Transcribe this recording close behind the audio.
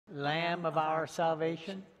Lamb of our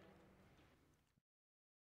salvation.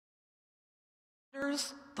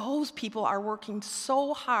 Those people are working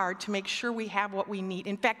so hard to make sure we have what we need.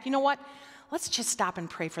 In fact, you know what? Let's just stop and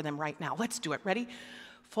pray for them right now. Let's do it. Ready?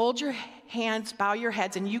 Fold your hands, bow your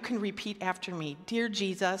heads, and you can repeat after me. Dear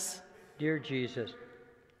Jesus. Dear Jesus.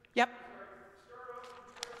 Yep.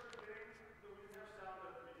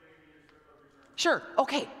 Sure.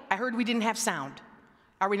 Okay. I heard we didn't have sound.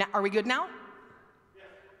 Are we good now? Yes.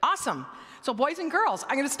 Awesome. So boys and girls,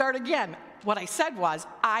 I'm going to start again. What I said was,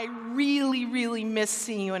 I really, really miss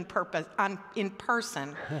seeing you in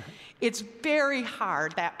person. It's very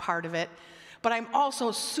hard, that part of it. But I'm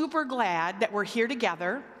also super glad that we're here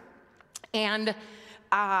together. And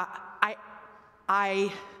I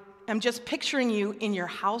am just picturing you in your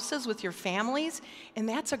houses with your families. And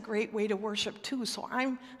that's a great way to worship too. So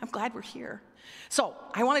I'm glad we're here. So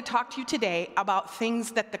I want to talk to you today about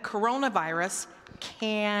things that the coronavirus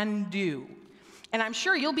can do. And I'm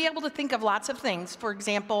sure you'll be able to think of lots of things. For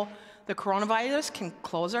example, the coronavirus can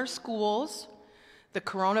close our schools. The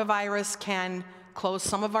coronavirus can close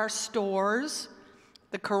some of our stores.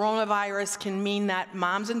 The coronavirus can mean that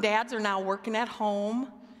moms and dads are now working at home.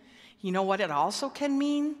 You know what it also can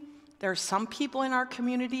mean? There are some people in our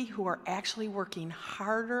community who are actually working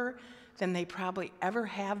harder than they probably ever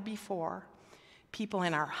have before. People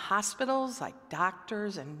in our hospitals, like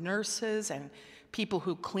doctors and nurses, and people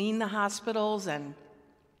who clean the hospitals, and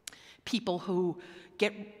people who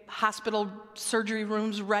get hospital surgery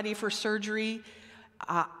rooms ready for surgery.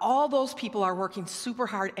 All those people are working super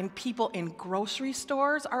hard, and people in grocery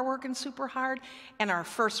stores are working super hard, and our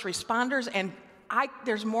first responders, and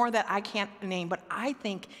there's more that I can't name, but I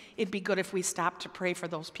think it'd be good if we stopped to pray for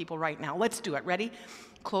those people right now. Let's do it. Ready?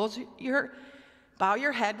 Bow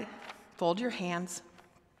your head, fold your hands,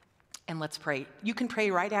 and let's pray. You can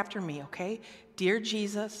pray right after me, okay? Dear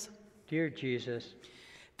Jesus. Dear Jesus.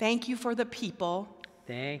 Thank you for the people.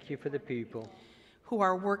 Thank you for the people. Who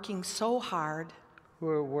are working so hard. Who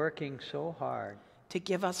are working so hard. To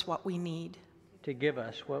give us what we need. To give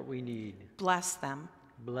us what we need. Bless them.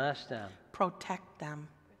 Bless them. Protect them.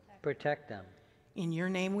 Protect them. In your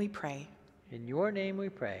name we pray. In your name we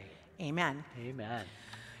pray. Amen. Amen.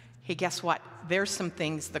 Hey, guess what? There's some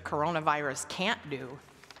things the coronavirus can't do,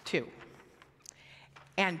 too.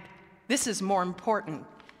 And this is more important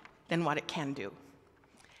than what it can do.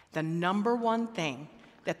 The number one thing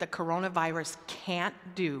that the coronavirus can't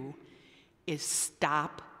do is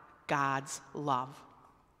stop God's love.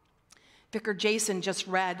 Vicar Jason just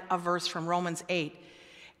read a verse from Romans 8,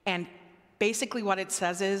 and basically what it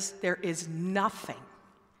says is there is nothing,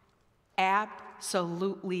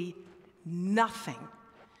 absolutely nothing,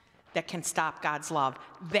 that can stop God's love.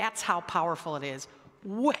 That's how powerful it is.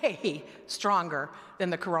 Way stronger than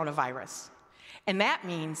the coronavirus. And that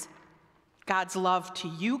means God's love to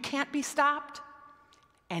you can't be stopped,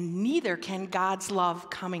 and neither can God's love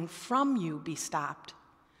coming from you be stopped.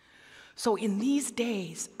 So in these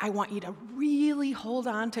days, I want you to really hold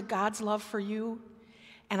on to God's love for you,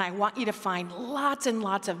 and I want you to find lots and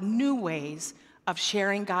lots of new ways of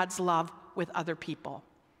sharing God's love with other people.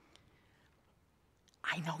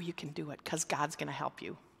 I know you can do it because God's going to help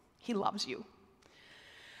you. He loves you.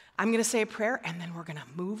 I'm going to say a prayer, and then we're going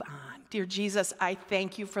to move on. Dear Jesus, I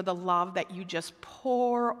thank you for the love that you just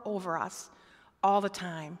pour over us all the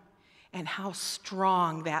time, and how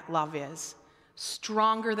strong that love is,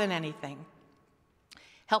 stronger than anything.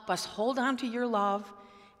 Help us hold on to your love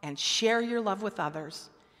and share your love with others.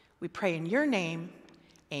 We pray in your name,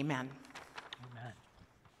 amen.